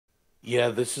Yeah,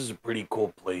 this is a pretty cool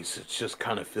place. It's just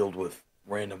kind of filled with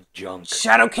random junk.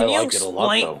 Shadow, I like it a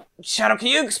lot, though. Shadow, can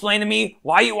you explain to me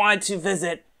why you wanted to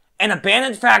visit an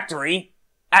abandoned factory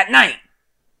at night?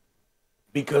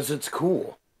 Because it's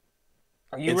cool.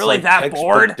 Are you really that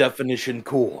bored? Definition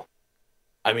cool.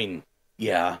 I mean,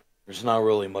 yeah, there's not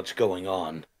really much going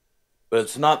on, but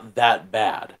it's not that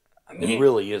bad. I mean, it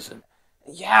really isn't.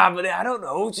 Yeah, but I don't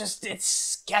know, just it's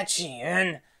sketchy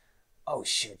and... Oh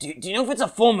shoot, do you know if it's a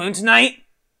full moon tonight?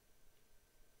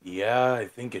 Yeah, I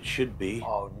think it should be.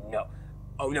 Oh no.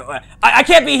 Oh no, I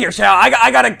can't be here, Shadow.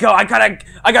 I gotta go, I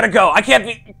gotta go. I can't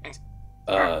be...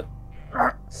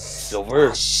 Silver?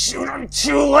 Oh, shoot, I'm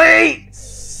too late!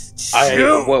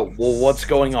 Shoot! Well, what's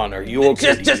going on? Are you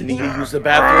okay? Do you need to use the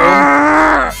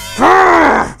bathroom?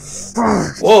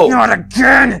 Whoa! Not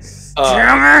again!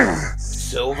 Damn it!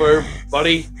 Silver,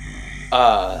 buddy,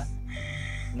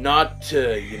 not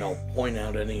to, point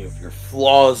out any of your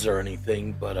flaws or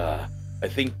anything, but, I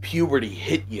think puberty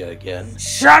hit you again.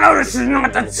 Shadow, this is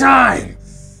not the time!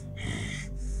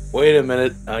 Wait a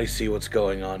minute, I see what's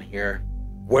going on here.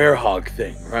 Werehog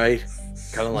thing, right?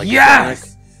 Kind of like Yes!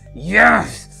 Sonic?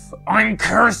 Yes! I'm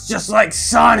cursed just like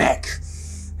Sonic!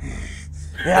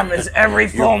 It happens every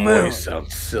full moon. Your voice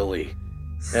sounds silly.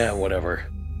 Yeah, whatever.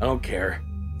 I don't care.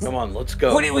 Come on, let's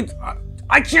go. What do you...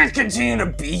 I can't continue to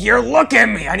be here. Look at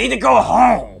me. I need to go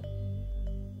home.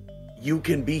 You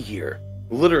can be here.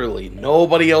 Literally,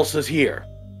 nobody else is here.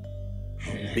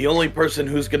 The only person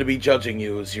who's going to be judging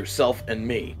you is yourself and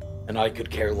me, and I could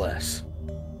care less.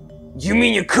 You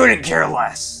mean you couldn't care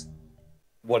less?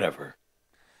 Whatever.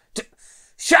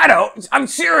 Shadow, I'm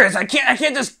serious. I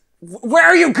can't just... Where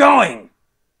are you going?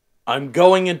 I'm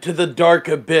going into the dark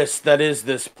abyss that is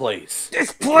this place.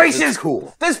 This place is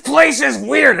cool. This place is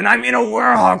weird, and I'm in a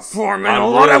werehog form, and a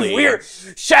lot of weird...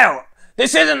 Shadow,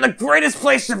 this isn't the greatest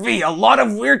place to be. A lot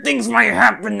of weird things might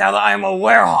happen now that I'm a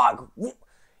werehog.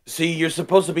 See, you're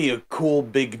supposed to be a cool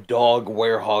big dog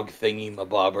werehog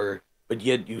thingy-mabobber, but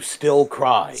yet you still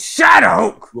cry.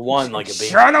 Shadow! You whine like a baby.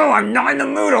 Shadow, I'm not in the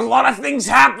mood. A lot of things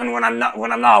happen when I'm not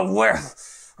when I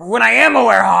am a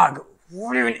werehog.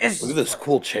 What even is... Look at this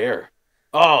cool chair.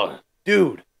 Oh,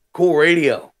 dude, cool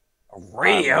radio. A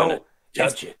radio? I'm gonna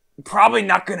touch it. Probably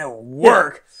not gonna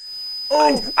work.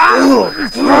 Oh,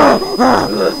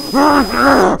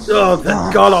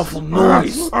 that god-awful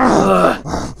noise.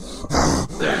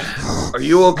 Are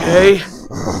you okay?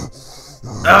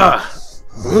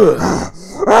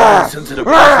 Sensitive.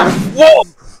 Whoa!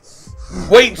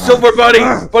 Wait, Silver buddy,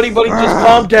 just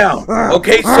calm down.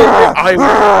 Okay, Silver,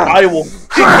 I will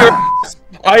kick your ass.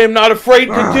 I am not afraid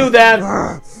to do that.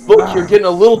 Look, you're getting a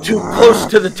little too close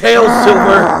to the tail,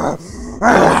 Silver.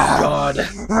 Oh, God.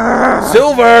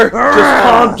 Silver, just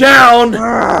calm down.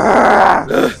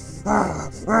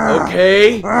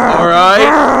 Okay, alright.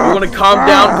 You want to calm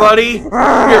down, buddy?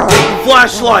 Here, take the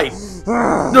flashlight.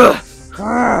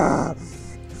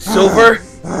 Silver,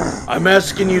 I'm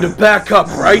asking you to back up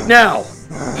right now.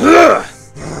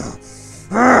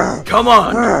 Come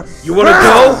on. You want to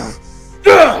go?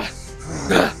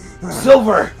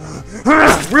 Silver,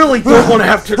 I really don't want to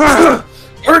have to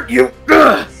hurt you.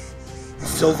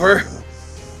 Silver,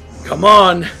 come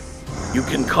on. You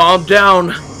can calm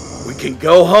down. We can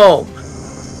go home.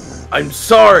 I'm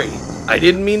sorry. I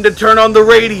didn't mean to turn on the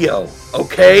radio,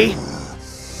 okay?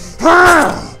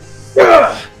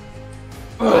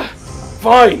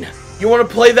 Fine. You want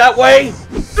to play that way?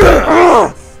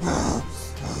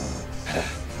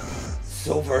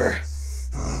 Silver,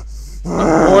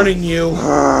 I'm warning you.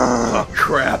 Oh,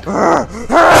 crap.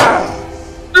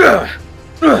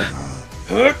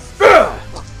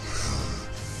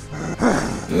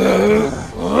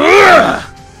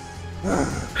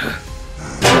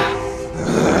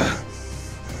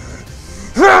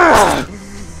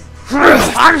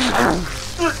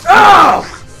 Oh,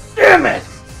 damn it!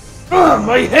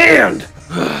 My hand!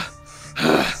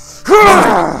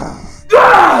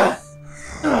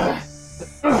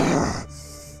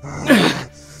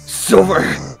 Silver,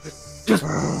 just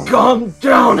calm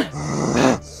down.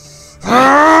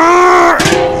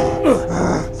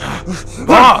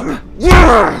 Bob!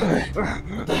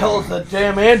 What the hell is that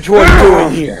damn android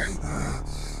doing here?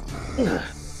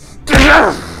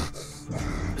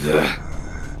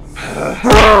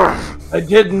 I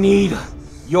did need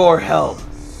your help.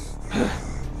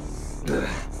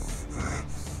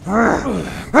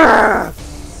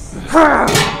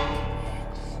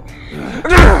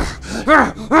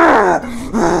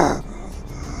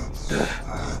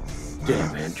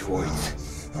 Damn androids.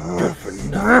 Good for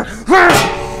nothing.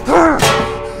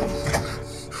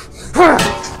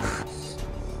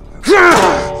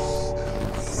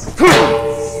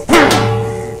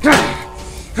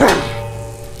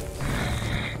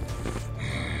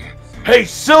 Hey,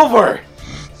 Silver!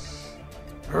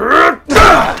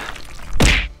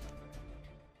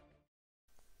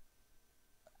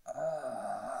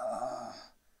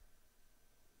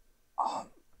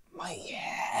 My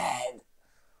head.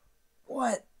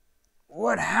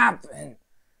 What happened?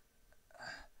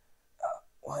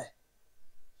 What?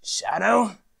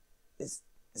 Shadow? Is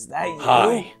that you?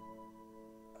 Hi.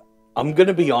 I'm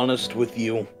gonna be honest with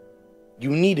you.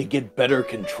 You need to get better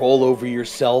control over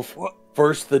yourself. What?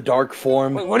 First the dark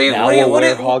form, What are you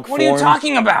Werehog what are you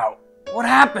talking about? What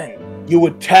happened? You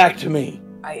attacked me.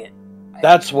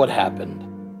 That's what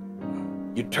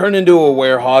happened. You turned into a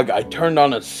werehog, I turned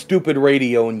on a stupid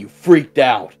radio, and you freaked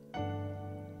out.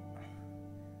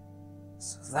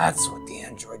 So that's what the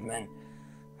android meant.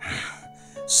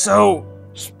 So...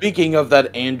 Speaking of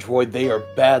that android, they are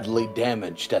badly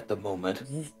damaged at the moment.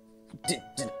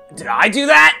 Did I do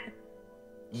that?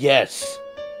 Yes.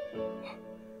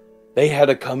 They had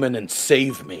to come in and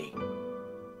save me.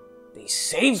 They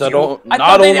saved so you? I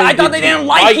thought they didn't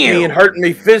like you! Me and hurt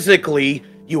me physically,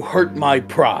 you hurt my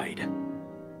pride.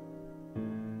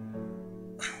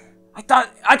 I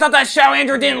thought that Shadow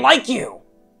Android didn't like you!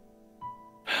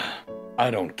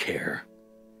 I don't care.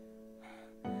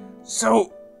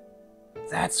 So,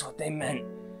 that's what they meant.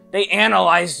 They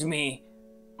analyzed me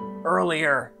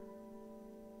earlier,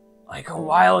 like a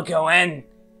while ago, and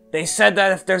they said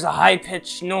that if there's a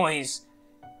high-pitched noise,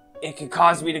 it could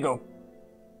cause me to go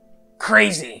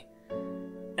crazy.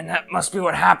 And that must be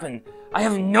what happened. I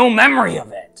have no memory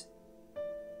of it.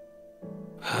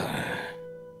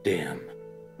 Damn.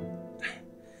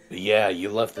 But yeah, you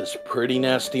left this pretty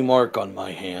nasty mark on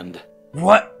my hand.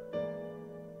 What?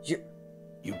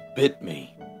 You bit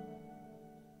me.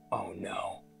 Oh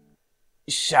no.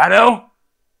 Shadow?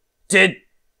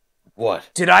 What?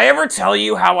 Did I ever tell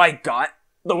you how I got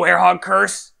the Werehog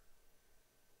curse?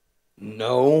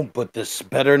 No, but this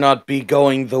better not be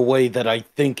going the way that I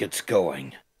think it's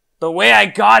going. The way I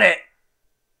got it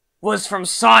was from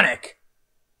Sonic,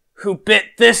 who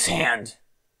bit this hand.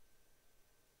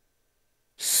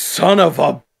 Son of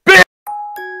a